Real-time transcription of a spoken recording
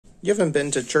You haven't been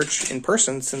to church in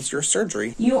person since your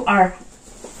surgery. You are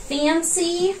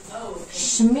fancy,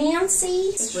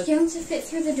 schmancy. It's going to fit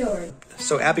through the door.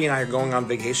 So Abby and I are going on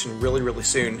vacation really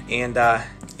soon, and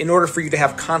in order for you to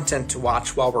have content to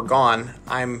watch while we're gone,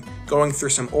 I'm going through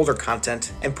some older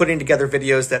content and putting together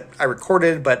videos that I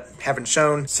recorded but haven't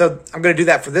shown. So I'm going to do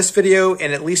that for this video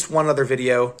and at least one other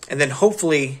video, and then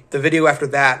hopefully the video after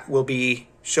that will be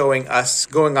showing us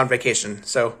going on vacation.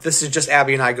 So this is just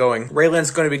Abby and I going.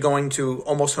 RAELYNN'S going to be going to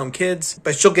Almost Home Kids,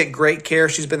 but she'll get great care.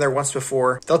 She's been there once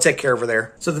before. They'll take care of her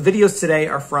there. So the videos today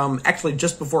are from actually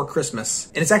just before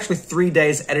Christmas, and it's actually 3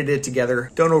 days edited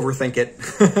together. Don't overthink it.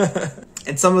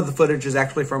 And some of the footage is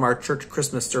actually from our church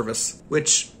Christmas service,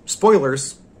 which,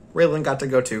 spoilers, RAELYNN got to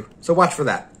go to. So watch for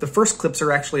that. The first clips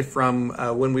are actually from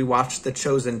when we watched The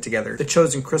Chosen together, The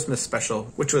Chosen Christmas special,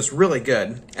 which was really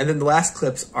good. And then the last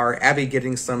clips are Abby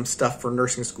getting some stuff for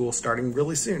nursing school starting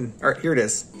really soon. All right, here it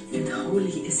is. And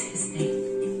holy is his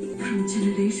name, from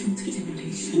generation to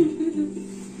generation.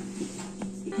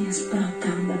 He has brought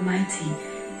down the mighty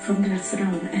from their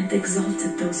throne and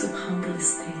exalted those of humble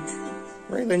estate.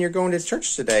 RAELYNN, you're going to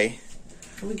church today.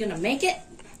 Are we gonna make it?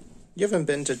 You haven't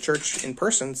been to church in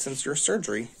person since your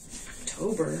surgery.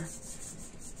 October.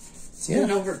 It's been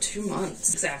over 2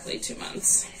 months. Exactly 2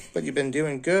 months. But you've been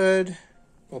doing good.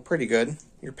 Well, pretty good.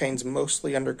 Your pain's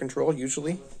mostly under control,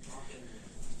 usually.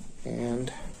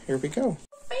 And here we go.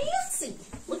 Fancy!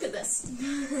 Look at this.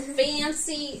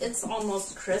 Fancy. It's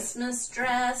almost Christmas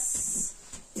dress.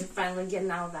 You're finally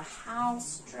getting out of the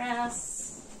house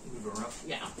dress.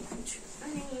 Yeah. 1, 2,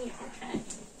 3. Okay.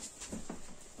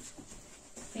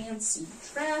 Fancy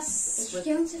dress. It's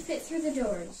going to fit through the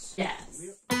doors. Yes.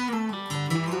 You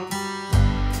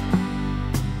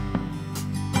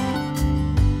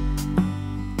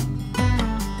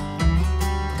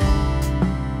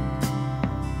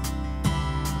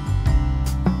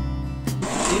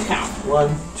count. 1,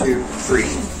 2, 3.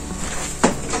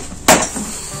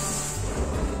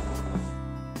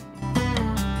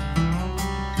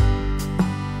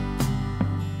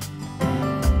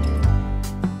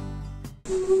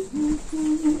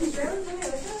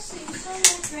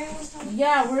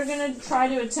 Yeah, we're gonna try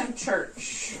to attempt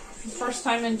church. First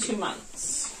time in 2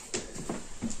 months.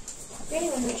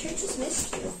 RAELYNN, the church has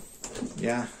missed you.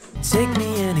 Yeah. Take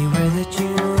me anywhere that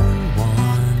you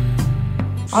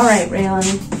want. All right,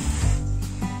 RAELYNN.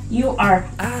 You are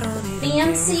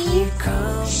fancy,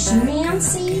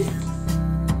 schmancy.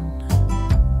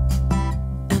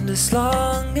 And as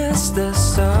long as the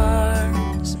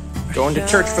stars Going to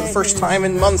church for the first time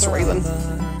in months, RAELYNN.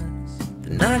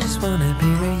 and I just wanna be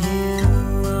where you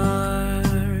are.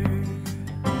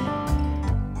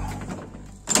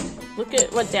 Look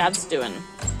at what Dad's doing.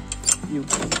 You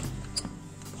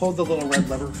hold the little red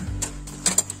lever.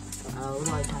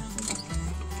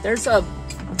 There's a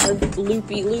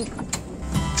loopy loop.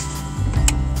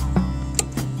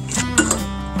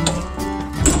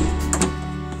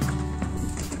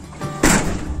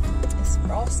 It's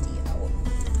frosty out.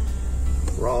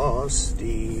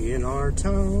 Frosty in our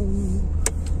town.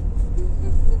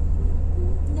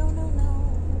 No.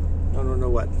 No,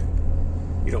 what?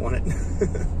 You don't want it?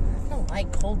 I don't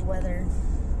like cold weather.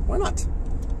 Why not?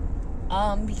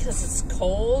 Because it's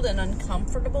cold and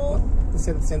uncomfortable. They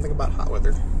say the same thing about hot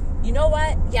weather. You know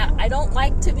what? Yeah, I don't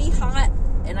like to be hot,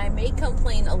 and I may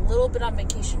complain a little bit on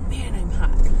vacation. Man, I'm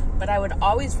hot. But I would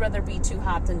always rather be too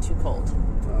hot than too cold.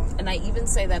 Well, And I even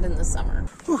say that in the summer.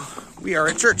 we are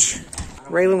at church.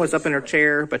 RAELYNN was up in her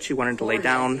chair, but she wanted to lay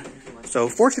down. So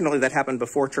fortunately that happened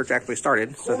before church actually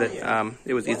started, so that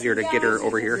it was easier to get her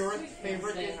over here.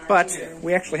 But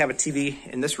we actually have a TV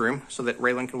in this room so that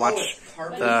RAELYNN can watch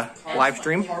the live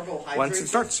stream once it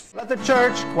starts. Let the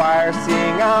church choir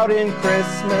sing out in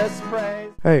Christmas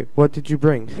praise. Hey, what did you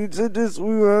bring? You said this,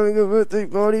 we were having a birthday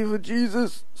party for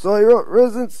Jesus, so I brought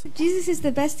presents. Jesus is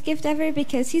the best gift ever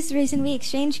because he's the reason we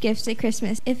exchange gifts at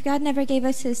Christmas. If God never gave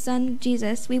us his son,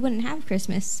 Jesus, we wouldn't have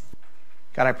Christmas.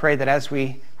 God, I pray that as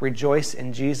we rejoice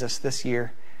in Jesus this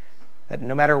year, that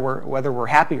no matter whether we're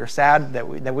happy or sad, that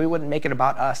we wouldn't make it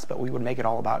about us, but we would make it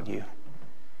all about you.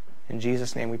 In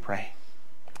Jesus' name we pray.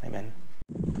 Amen.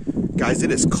 Guys,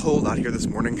 it is cold out here this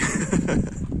morning.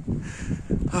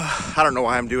 I don't know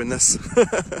why I'm doing this.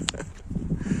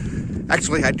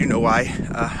 Actually, I do know why.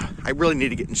 I really need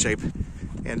to get in shape.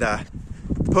 And the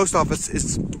post office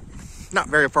is not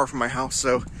very far from my house,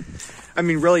 so, I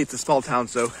mean, really, it's a small town,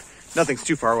 so nothing's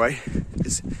too far away.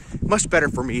 It's much better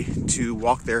for me to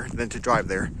walk there than to drive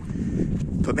there.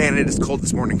 But man, it is cold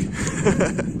this morning.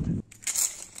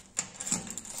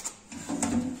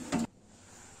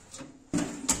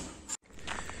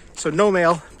 So no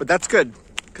mail, but that's good.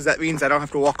 because that means I don't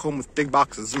have to walk home with big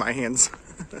boxes in my hands.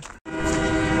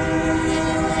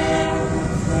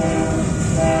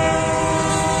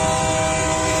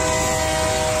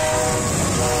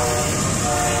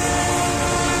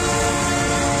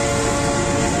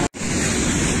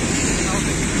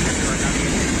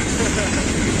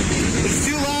 It's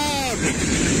too loud!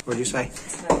 What'd you say?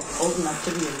 It's not old enough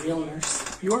to be a real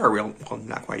nurse. You are a real, well,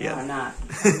 not quite yet. No, I'm not.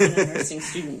 I'm not a nursing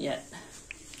student yet.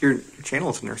 Your channel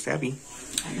is Nurse Abby.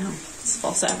 I know. It's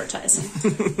false advertising.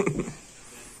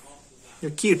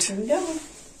 You're cute. Here we go.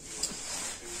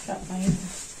 Got my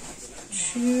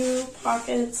 2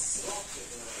 pockets.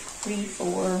 3,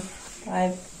 4,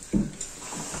 5,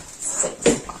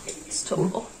 6 pockets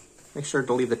total. Make sure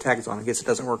to leave the tags on in case it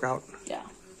doesn't work out. Yeah.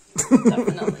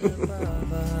 Definitely.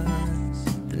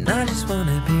 I just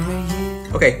wanna be with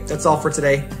you. Okay, that's all for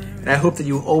today. And I hope that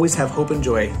you always have hope and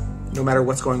joy, no matter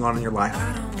what's going on in your life.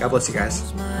 God bless you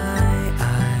guys.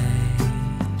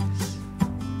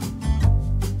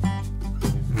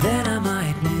 Then I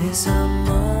might miss some